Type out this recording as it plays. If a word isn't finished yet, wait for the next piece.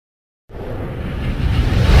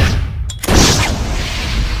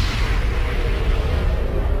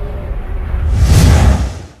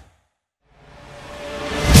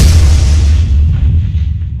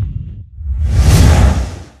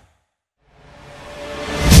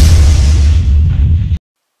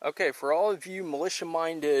Okay, for all of you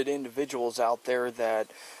militia-minded individuals out there that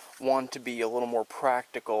want to be a little more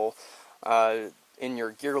practical in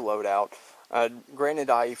your gear loadout, granted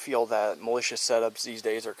I feel that militia setups these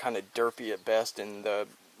days are kind of derpy at best, and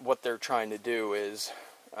what they're trying to do is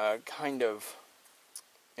kind of,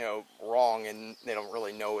 wrong, and they don't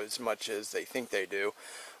really know as much as they think they do,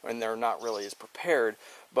 and they're not really as prepared.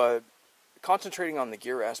 But concentrating on the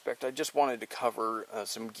gear aspect, I just wanted to cover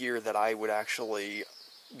some gear that I would actually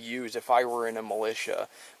use if I were in a militia,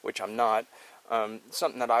 which I'm not.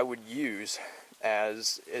 Something that I would use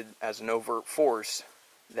as an overt force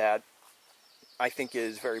that I think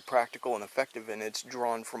is very practical and effective, and it's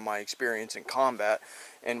drawn from my experience in combat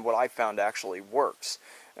and what I found actually works.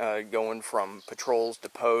 Going from patrols to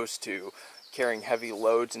posts to carrying heavy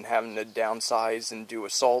loads and having to downsize and do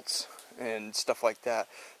assaults and stuff like that.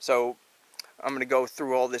 So I'm going to go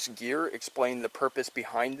through all this gear, explain the purpose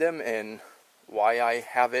behind them, and why I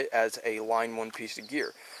have it as a line 1 piece of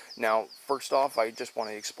gear. Now, first off, I just want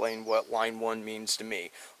to explain what line 1 means to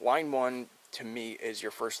me. Line 1 to me is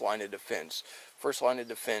your first line of defense. First line of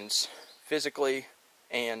defense physically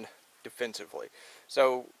and defensively.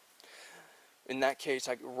 So in that case,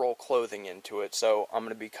 I roll clothing into it, so I'm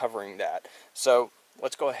going to be covering that. So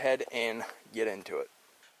let's go ahead and get into it.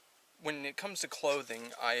 When it comes to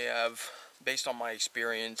clothing, I have, based on my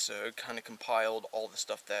experience, kind of compiled all the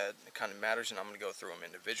stuff that kind of matters, and I'm going to go through them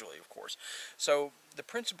individually, of course. So the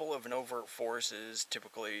principle of an overt force is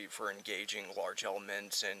typically for engaging large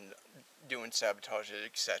elements and doing sabotage,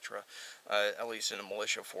 etc., at least in a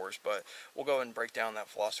militia force, but we'll go ahead and break down that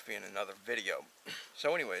philosophy in another video.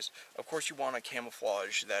 So anyways, of course you want a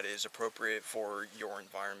camouflage that is appropriate for your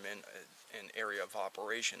environment and area of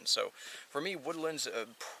operation. So for me, woodland's a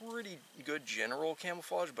pretty good general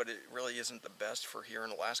camouflage, but it really isn't the best for here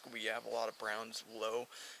in Alaska. We have a lot of browns low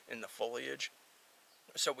in the foliage,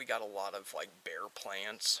 so we got a lot of like bare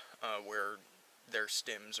plants where their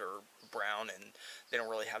stems are brown and they don't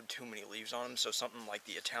really have too many leaves on them. So something like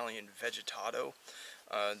the Italian Vegetato,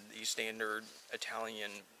 the standard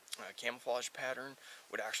Italian camouflage pattern,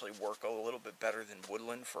 would actually work a little bit better than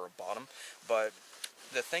woodland for a bottom. But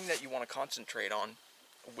the thing that you want to concentrate on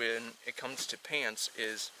when it comes to pants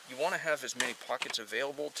is you want to have as many pockets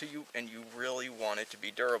available to you, and you really want it to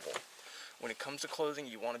be durable. When it comes to clothing,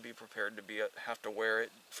 you want to be prepared to have to wear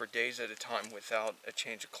it for days at a time without a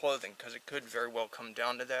change of clothing, because it could very well come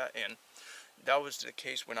down to that. And that was the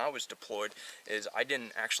case when I was deployed, is I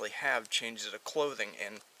didn't actually have changes of clothing,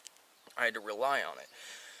 and I had to rely on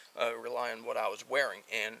it, rely on what I was wearing,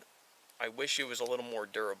 and I wish it was a little more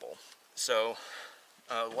durable. So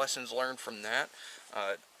lessons learned from that.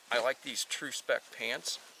 I like these True Spec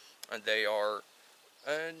pants. They are,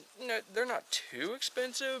 they're not too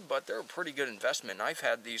expensive, but they're a pretty good investment. I've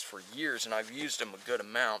had these for years, and I've used them a good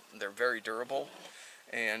amount. They're very durable,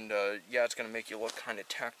 and yeah, it's going to make you look kind of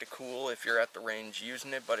tactical if you're at the range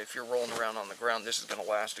using it, but if you're rolling around on the ground, this is going to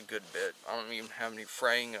last a good bit. I don't even have any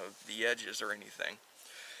fraying of the edges or anything.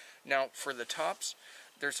 Now, for the tops,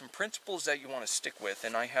 there's some principles that you want to stick with,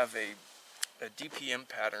 and I have a DPM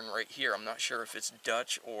pattern right here. I'm not sure if it's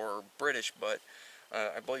Dutch or British, but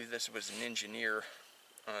I believe this was an engineer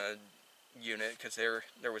unit, because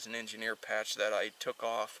there was an engineer patch that I took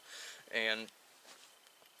off. And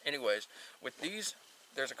anyways, with these,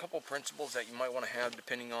 there's a couple principles that you might want to have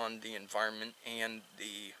depending on the environment and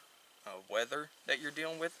the weather that you're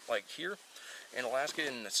dealing with. Like here in Alaska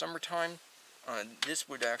in the summertime, this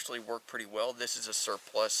would actually work pretty well. This is a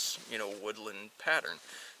surplus, woodland pattern.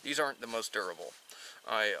 These aren't the most durable.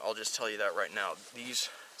 I'll just tell you that right now. These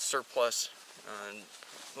surplus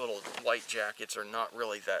little light jackets are not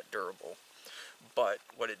really that durable. But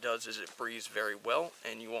what it does is it breathes very well,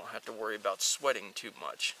 and you won't have to worry about sweating too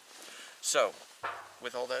much. So,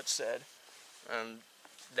 with all that said,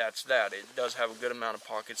 that's that. It does have a good amount of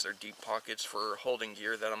pockets. They're deep pockets for holding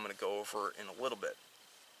gear that I'm going to go over in a little bit.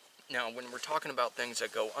 Now, when we're talking about things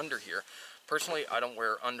that go under here, personally, I don't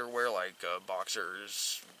wear underwear like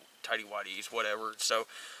boxers, tighty-whities, whatever. So,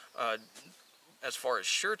 as far as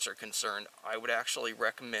shirts are concerned, I would actually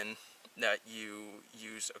recommend that you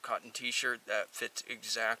use a cotton t-shirt that fits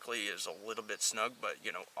exactly, is a little bit snug, but,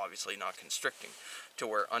 obviously not constricting to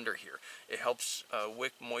wear under here. It helps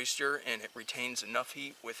wick moisture, and it retains enough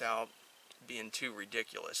heat without being too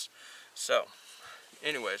ridiculous. So,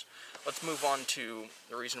 anyways, let's move on to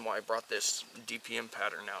the reason why I brought this DPM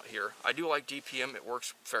pattern out here. I do like DPM. It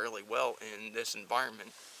works fairly well in this environment,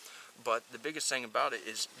 but the biggest thing about it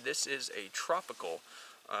is this is a tropical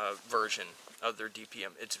version of their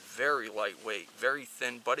DPM. It's very lightweight, very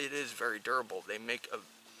thin, but it is very durable. They make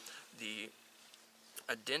the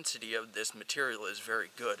density of this material is very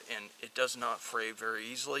good, and it does not fray very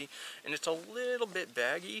easily, and it's a little bit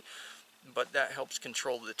baggy, but that helps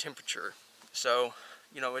control the temperature. So,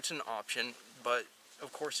 you know, it's an option, but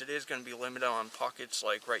of course it is going to be limited on pockets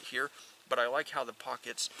like right here. But I like how the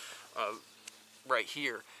pockets right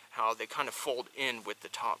here, how they kind of fold in with the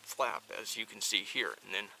top flap, as you can see here,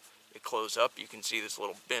 and then they close up. You can see this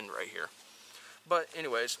little bend right here. But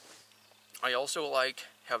anyways, I also like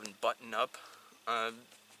having button up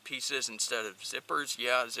pieces instead of zippers.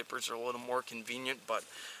 Yeah, zippers are a little more convenient, but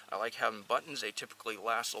I like having buttons. They typically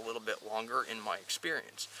last a little bit longer in my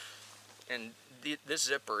experience. And this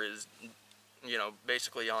zipper is, you know,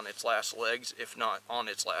 basically on its last legs, if not on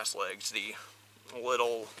its last legs. The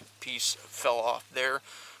little piece fell off there,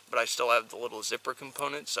 but I still have the little zipper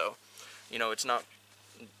component, so, you know, it's not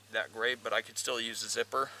that great, but I could still use the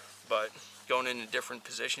zipper. But going into different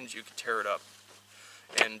positions, you could tear it up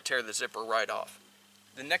and tear the zipper right off.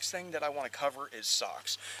 The next thing that I want to cover is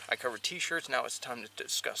socks. I covered t-shirts, now it's time to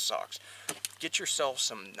discuss socks. Get yourself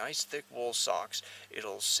some nice thick wool socks.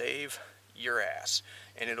 It'll save your ass,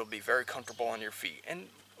 and it'll be very comfortable on your feet. And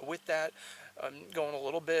with that, going a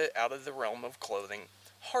little bit out of the realm of clothing,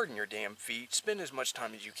 harden your damn feet. Spend as much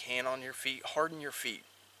time as you can on your feet. Harden your feet.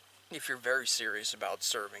 If you're very serious about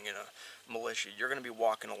serving in a militia, you're going to be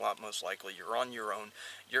walking a lot, most likely. You're on your own.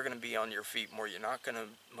 You're going to be on your feet more. You're not going to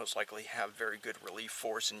most likely have very good relief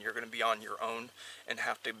force, and you're going to be on your own and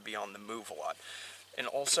have to be on the move a lot. And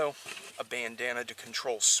also, a bandana to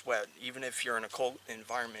control sweat. Even if you're in a cold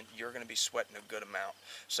environment, you're going to be sweating a good amount.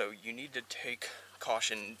 So you need to take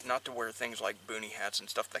caution not to wear things like boonie hats and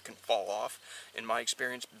stuff that can fall off. In my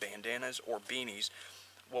experience, bandanas or beanies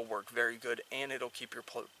will work very good, and it'll keep your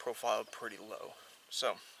profile pretty low.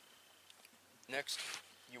 So, next,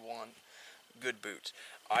 you want good boots.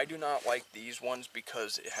 I do not like these ones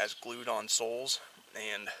because it has glued on soles,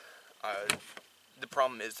 and the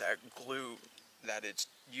problem is that glue that it's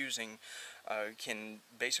using can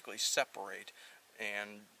basically separate,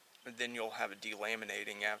 and then you'll have it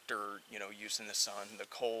delaminating after, you know, using the sun, the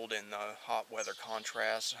cold and the hot weather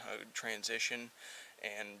contrast, transition,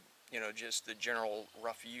 and, you know, just the general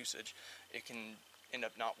rough usage. It can end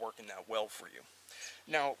up not working that well for you.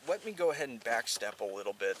 Now, let me go ahead and backstep a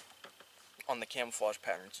little bit on the camouflage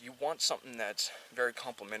patterns. You want something that's very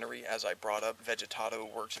complementary. As I brought up, Vegetado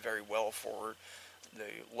works very well for the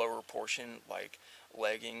lower portion, like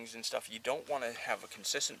leggings and stuff. You don't want to have a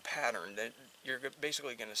consistent pattern that you're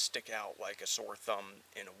basically going to stick out like a sore thumb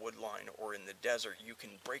in a wood line or in the desert. You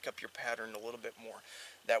can break up your pattern a little bit more.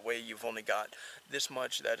 That way you've only got this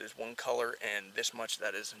much that is one color and this much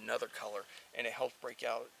that is another color, and it helps break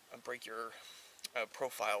your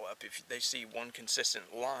profile up. If they see one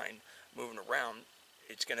consistent line moving around,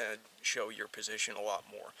 it's going to show your position a lot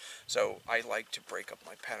more. So I like to break up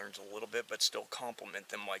my patterns a little bit, but still complement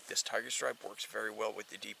them. Like this tiger stripe works very well with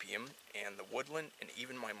the DPM and the woodland, and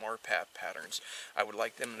even my Marpat patterns. I would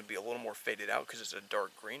like them to be a little more faded out because it's a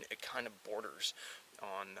dark green. It kind of borders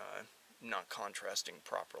on not contrasting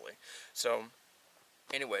properly. So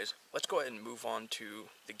anyways, let's go ahead and move on to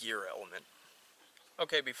the gear element.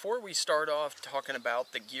 Okay, before we start off talking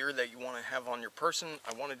about the gear that you want to have on your person,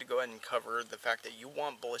 I wanted to go ahead and cover the fact that you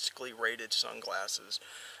want ballistically rated sunglasses.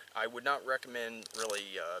 I would not recommend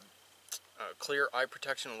really clear eye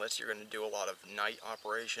protection unless you're going to do a lot of night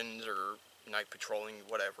operations or night patrolling,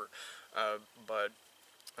 whatever. But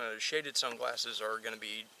shaded sunglasses are going to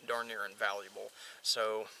be darn near invaluable.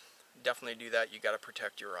 So definitely do that. You got to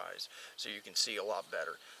protect your eyes so you can see a lot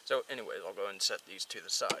better. So anyways, I'll go ahead and set these to the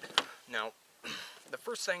side. Now, the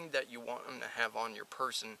first thing that you want them to have on your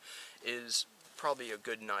person is probably a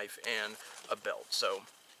good knife and a belt. So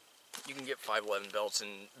you can get 511 belts and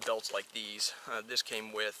belts like these. This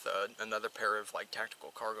came with another pair of like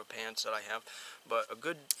tactical cargo pants that I have, but a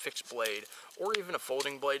good fixed blade, or even a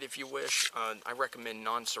folding blade if you wish. I recommend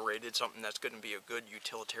non-serrated, something that's going to be a good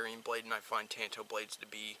utilitarian blade, and I find Tanto blades to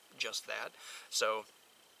be just that. So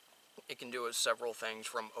it can do several things,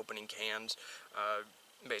 from opening cans,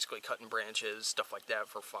 basically cutting branches, stuff like that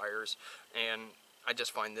for fires, and I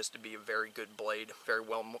just find this to be a very good blade, very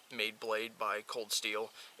well made blade by Cold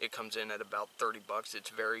Steel. It comes in at about 30 bucks.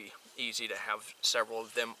 It's very easy to have several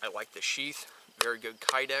of them. I like the sheath, very good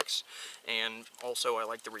Kydex, and also I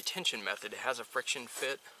like the retention method. It has a friction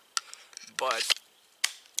fit, but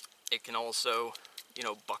it can also, you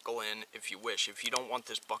know, buckle in if you wish. If you don't want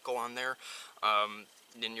this buckle on there,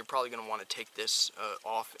 then you're probably going to want to take this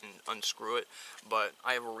off and unscrew it. But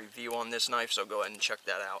I have a review on this knife, so go ahead and check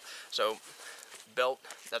that out. So belt,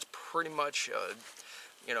 that's pretty much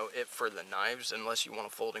you know, it for the knives, unless you want a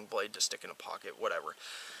folding blade to stick in a pocket, whatever.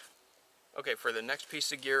 Okay, for the next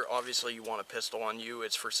piece of gear, obviously you want a pistol on you.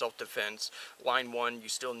 It's for self-defense. Line 1, you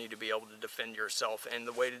still need to be able to defend yourself, and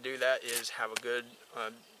the way to do that is have a good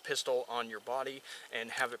pistol on your body and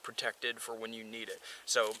have it protected for when you need it.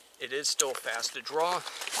 So it is still fast to draw,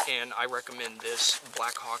 and I recommend this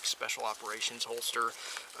Black Hawk Special Operations holster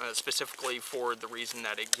specifically for the reason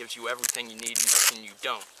that it gives you everything you need and nothing you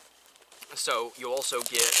don't. So you also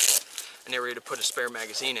get an area to put a spare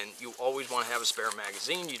magazine in. You always want to have a spare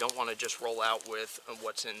magazine. You don't want to just roll out with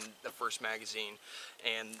what's in the first magazine,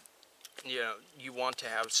 and you want to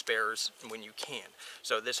have spares when you can.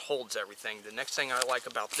 So this holds everything. The next thing I like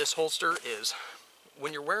about this holster is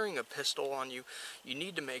when you're wearing a pistol on you, you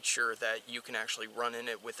need to make sure that you can actually run in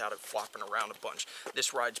it without it flopping around a bunch.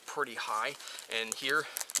 This rides pretty high, and here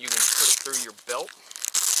you can put it through your belt,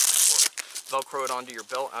 Velcro it onto your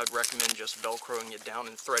belt. I'd recommend just Velcroing it down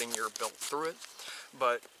and threading your belt through it.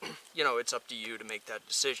 But, it's up to you to make that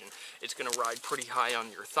decision. It's going to ride pretty high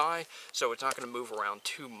on your thigh, so it's not going to move around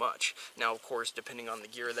too much. Now, of course, depending on the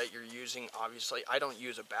gear that you're using, obviously, I don't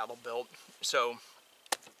use a battle belt, so,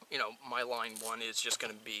 my line 1 is just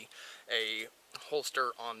going to be a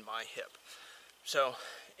holster on my hip. So,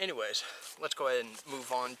 anyways, let's go ahead and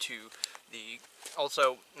move on to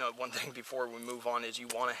also, one thing before we move on is you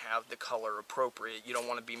want to have the color appropriate. You don't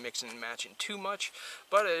want to be mixing and matching too much,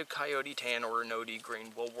 but a coyote tan or an OD green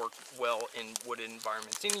will work well in wooded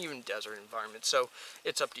environments and even desert environments, so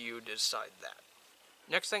it's up to you to decide that.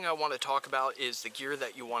 Next thing I want to talk about is the gear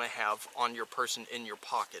that you want to have on your person in your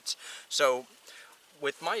pockets. So,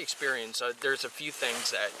 with my experience, there's a few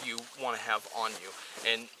things that you want to have on you,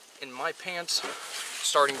 and in my pants,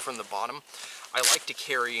 starting from the bottom, I like to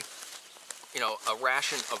carry a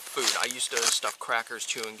ration of food. I used to stuff crackers,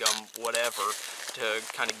 chewing gum, whatever, to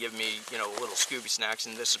kind of give me, little Scooby snacks,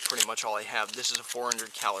 and this is pretty much all I have. This is a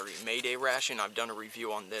 400 calorie Mayday ration. I've done a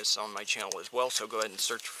review on this on my channel as well, so go ahead and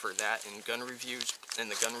search for that in the gun reviews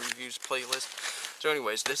playlist. So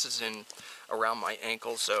anyways, this is in around my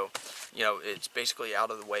ankle, so, it's basically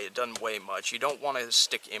out of the way. It doesn't weigh much. You don't want to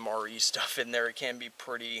stick MRE stuff in there. It can be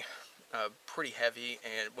pretty heavy,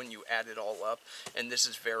 and when you add it all up, and this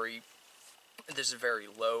is very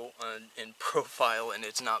low in profile, and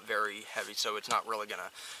it's not very heavy, so it's not really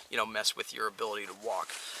gonna mess with your ability to walk.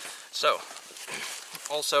 So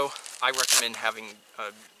also I recommend having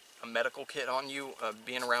a medical kit on you.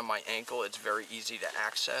 Being around my ankle, it's very easy to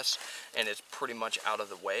access, and it's pretty much out of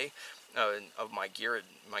the way of my gear.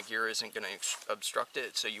 My gear isn't going to obstruct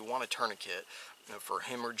it, so you want a tourniquet for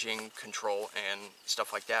hemorrhaging control and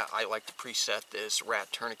stuff like that. I like to preset this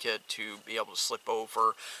rat tourniquet to be able to slip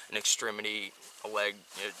over an extremity, a leg,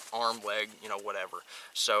 arm, leg, whatever.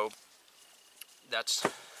 So that's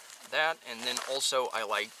that. And then also I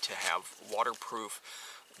like to have waterproof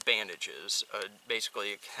bandages. Basically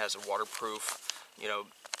it has a waterproof,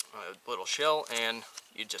 little shell, and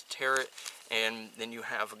you just tear it, and then you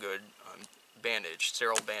have a good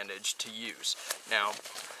sterile bandage to use. Now,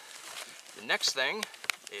 the next thing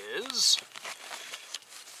is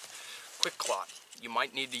Quick Clot. You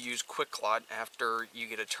might need to use Quick Clot after you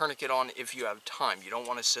get a tourniquet on if you have time. You don't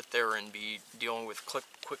want to sit there and be dealing with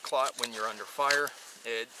Quick Clot when you're under fire.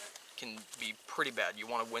 It can be pretty bad. You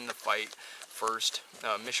want to win the fight first.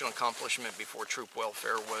 Mission accomplishment before troop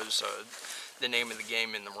welfare was the name of the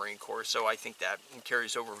game in the Marine Corps, so I think that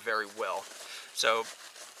carries over very well. So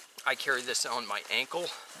I carry this on my ankle,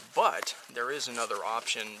 but there is another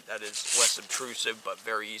option that is less obtrusive but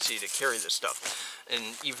very easy to carry this stuff, and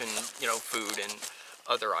even food and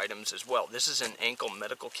other items as well. This is an ankle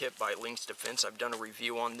medical kit by Lynx Defense. I've done a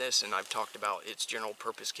review on this, and I've talked about its general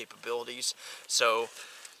purpose capabilities. So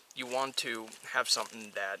you want to have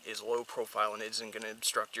something that is low profile and isn't going to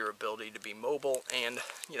obstruct your ability to be mobile and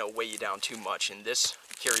weigh you down too much, and this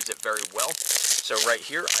carries it very well. So right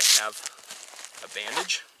here I have a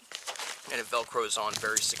bandage, and it velcros on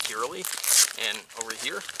very securely, and over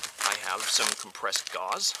here I have some compressed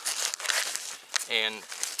gauze. And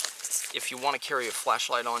if you want to carry a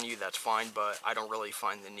flashlight on you, that's fine, but I don't really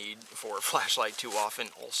find the need for a flashlight too often.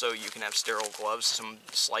 Also, you can have sterile gloves, some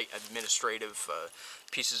slight administrative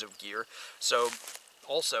pieces of gear. So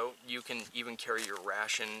also, you can even carry your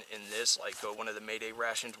ration in this, like one of the Mayday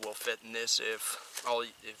rations will fit in this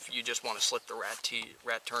if you just want to slip the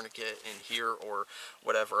rat tourniquet in here or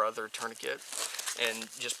whatever other tourniquet, and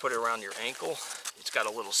just put it around your ankle. It's got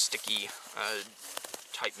a little sticky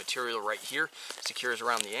type material right here, secures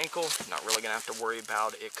around the ankle. Not really gonna have to worry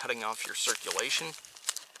about it cutting off your circulation,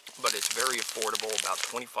 but it's very affordable, about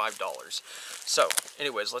 $25. So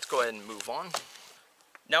anyways, let's go ahead and move on.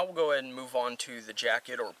 Now we'll go ahead and move on to the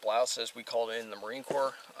jacket or blouse, as we call it in the Marine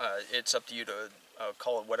Corps. It's up to you to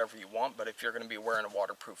call it whatever you want, but if you're going to be wearing a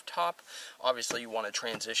waterproof top, obviously you want to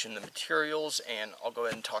transition the materials, and I'll go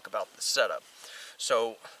ahead and talk about the setup.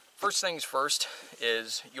 So first things first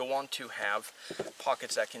is you'll want to have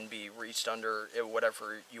pockets that can be reached under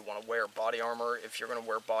whatever you want to wear. Body armor, if you're going to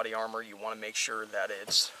wear body armor, you want to make sure that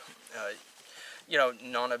it's you know,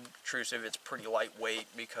 non-obtrusive, it's pretty lightweight,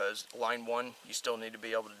 because line one, you still need to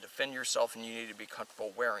be able to defend yourself and you need to be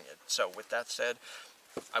comfortable wearing it. So with that said,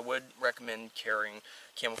 I would recommend carrying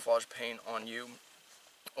camouflage paint on you,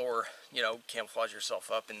 or, you know, camouflage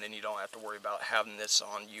yourself up, and then you don't have to worry about having this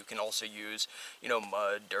on. You can also use, you know,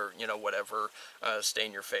 mud, dirt, you know, whatever,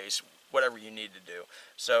 stain your face, whatever you need to do.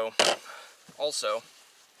 So, also,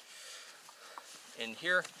 in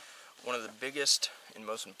here, one of the biggest and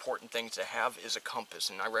most important things to have is a compass,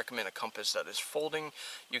 and I recommend a compass that is folding.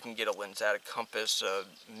 You can get a lensatic compass,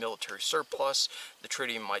 military surplus. The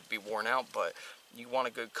tritium might be worn out, but you want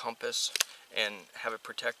a good compass and have it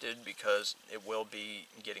protected, because it will be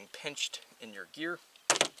getting pinched in your gear.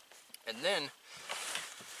 And then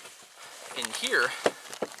in here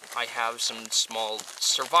I have some small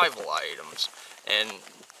survival items, and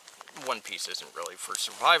one piece isn't really for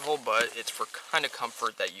survival, but it's for kind of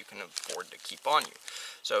comfort that you can afford to keep on you.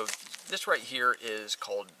 So this right here is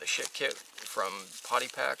called the shit kit from Potty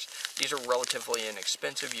Packs. These are relatively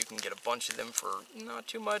inexpensive. You can get a bunch of them for not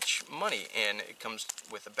too much money, and it comes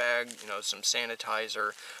with a bag, you know, some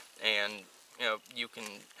sanitizer, and you know, you can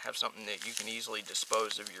have something that you can easily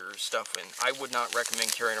dispose of your stuff in. I would not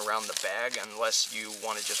recommend carrying around the bag unless you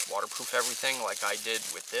want to just waterproof everything like I did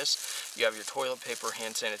with this. You have your toilet paper,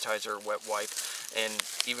 hand sanitizer, wet wipe, and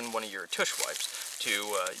even one of your tush wipes to,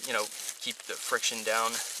 you know, keep the friction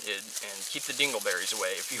down and keep the dingleberries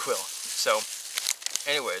away, if you will. So,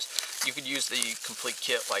 anyways, you could use the complete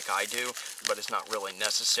kit like I do, but it's not really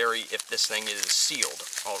necessary if this thing is sealed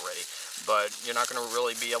already. But you're not going to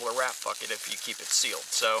really be able to rat fuck it if you keep it sealed.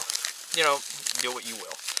 So, you know, do what you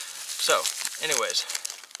will. So, anyways,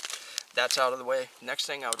 that's out of the way. Next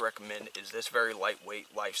thing I would recommend is this very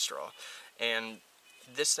lightweight life straw. And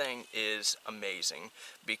this thing is amazing,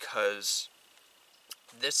 because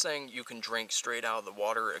this thing you can drink straight out of the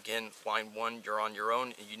water. Again, line one, you're on your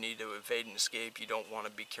own and you need to evade and escape. You don't want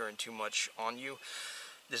to be carrying too much on you.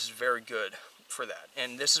 This is very good for that.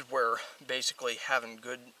 And this is where basically having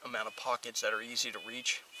good amount of pockets that are easy to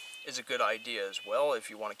reach is a good idea as well. If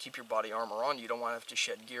you want to keep your body armor on, you don't want to have to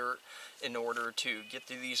shed gear in order to get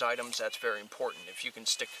through these items. That's very important. If you can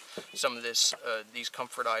stick some of this, these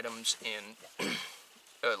comfort items in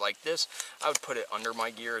like this, I would put it under my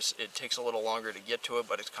gears. It takes a little longer to get to it,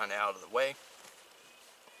 but it's kind of out of the way.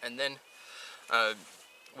 And then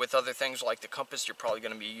with other things like the compass, you're probably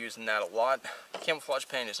going to be using that a lot. Camouflage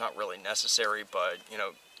paint is not really necessary, but you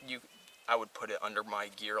know, I would put it under my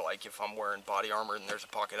gear. Like if I'm wearing body armor and there's a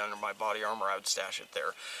pocket under my body armor, I would stash it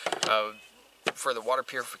there. For the water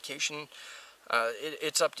purification,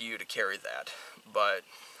 it's up to you to carry that, but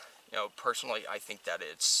you know, personally, I think that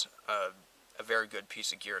it's a very good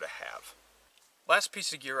piece of gear to have. Last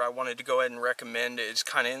piece of gear I wanted to go ahead and recommend is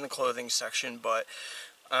kind of in the clothing section, but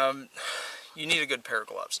you need a good pair of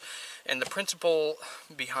gloves. And the principle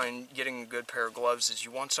behind getting a good pair of gloves is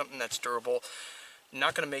you want something that's durable,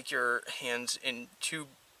 not going to make your hands in too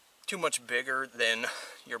much bigger than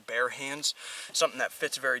your bare hands, something that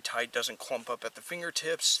fits very tight, doesn't clump up at the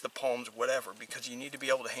fingertips, the palms, whatever, because you need to be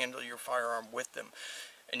able to handle your firearm with them.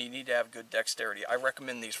 And you need to have good dexterity. I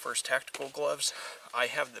recommend these First Tactical gloves. I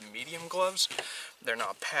have the medium gloves. They're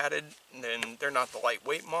not padded, and they're not the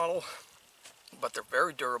lightweight model, but they're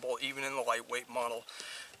very durable, even in the lightweight model.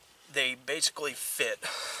 They basically fit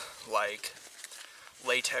like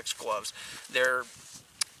latex gloves. They're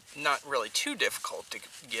not really too difficult to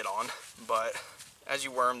get on, but as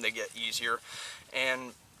you wear them, they get easier,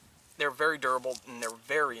 and they're very durable, and they're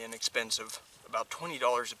very inexpensive. About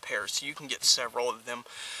 $20 a pair, so you can get several of them,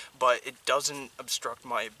 but it doesn't obstruct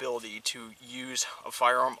my ability to use a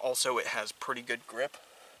firearm. Also, it has pretty good grip,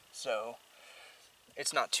 so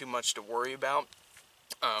it's not too much to worry about.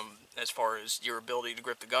 As far as your ability to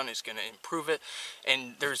grip the gun is going to improve it.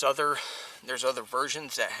 And there's other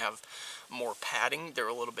versions that have more padding. They're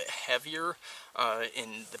a little bit heavier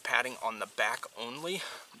in the padding on the back only.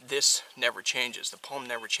 This never changes. The palm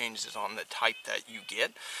never changes on the type that you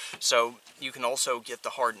get. So you can also get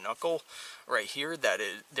the hard knuckle right here.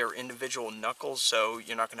 They're individual knuckles, so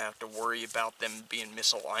you're not going to have to worry about them being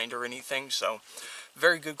misaligned or anything. So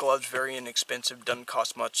very good gloves, very inexpensive, doesn't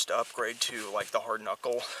cost much to upgrade to like the hard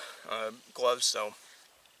knuckle gloves, so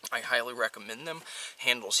I highly recommend them.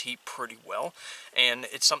 Handles heat pretty well, and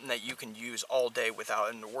it's something that you can use all day without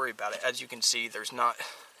having to worry about it. As you can see, there's not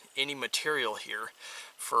any material here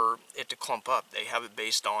for it to clump up. They have it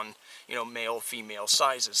based on, you know, male, female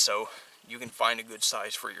sizes, so you can find a good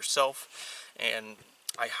size for yourself, and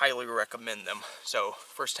I highly recommend them. So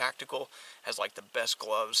First Tactical has like the best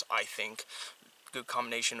gloves, I think. Good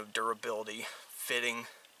combination of durability, fitting,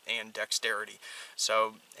 and dexterity.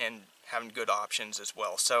 So, and having good options as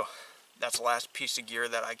well. So that's the last piece of gear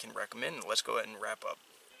that I can recommend. Let's go ahead and wrap up.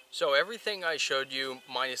 So everything I showed you,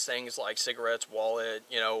 minus things like cigarettes, wallet,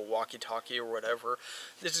 you know, walkie-talkie or whatever,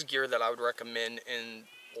 this is gear that I would recommend in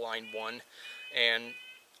line 1. And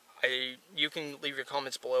you can leave your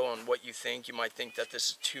comments below on what you think. You might think that this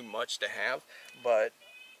is too much to have, but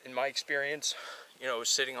in my experience, you know,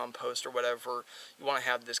 sitting on post or whatever, you want to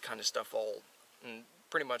have this kind of stuff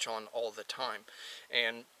pretty much on all the time.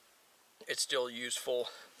 And it's still useful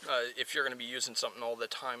if you're going to be using something all the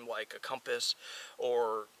time, like a compass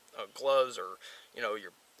or gloves, or you know,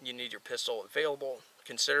 you need your pistol available.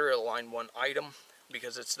 Consider it a line 1 item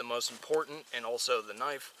because it's the most important, and also the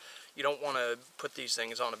knife. You don't want to put these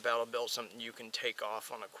things on a battle belt, something you can take off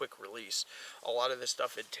on a quick release. A lot of this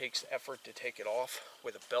stuff, it takes effort to take it off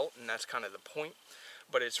with a belt, and that's kind of the point.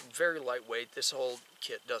 But it's very lightweight. This whole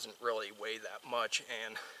kit doesn't really weigh that much,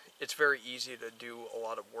 and it's very easy to do a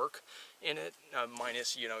lot of work in it,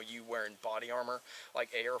 minus, you know, you wearing body armor. Like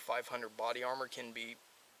AR 500 body armor can be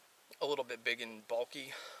a little bit big and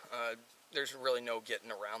bulky. There's really no getting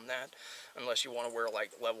around that unless you want to wear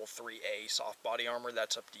like level 3A soft body armor.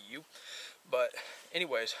 That's up to you. But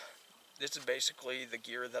anyways, this is basically the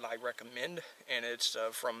gear that I recommend, and it's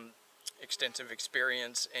from extensive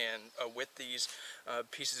experience and with these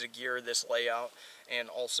pieces of gear, this layout, and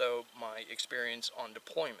also my experience on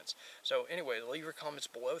deployments. So anyway, leave your comments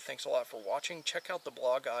below. Thanks a lot for watching. Check out the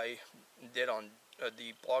blog I did on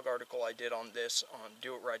the blog article I did on this on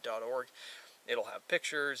doitright.org. It'll have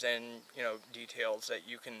pictures and, you know, details that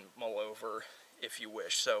you can mull over if you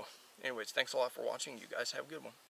wish. So anyways, thanks a lot for watching. You guys have a good one.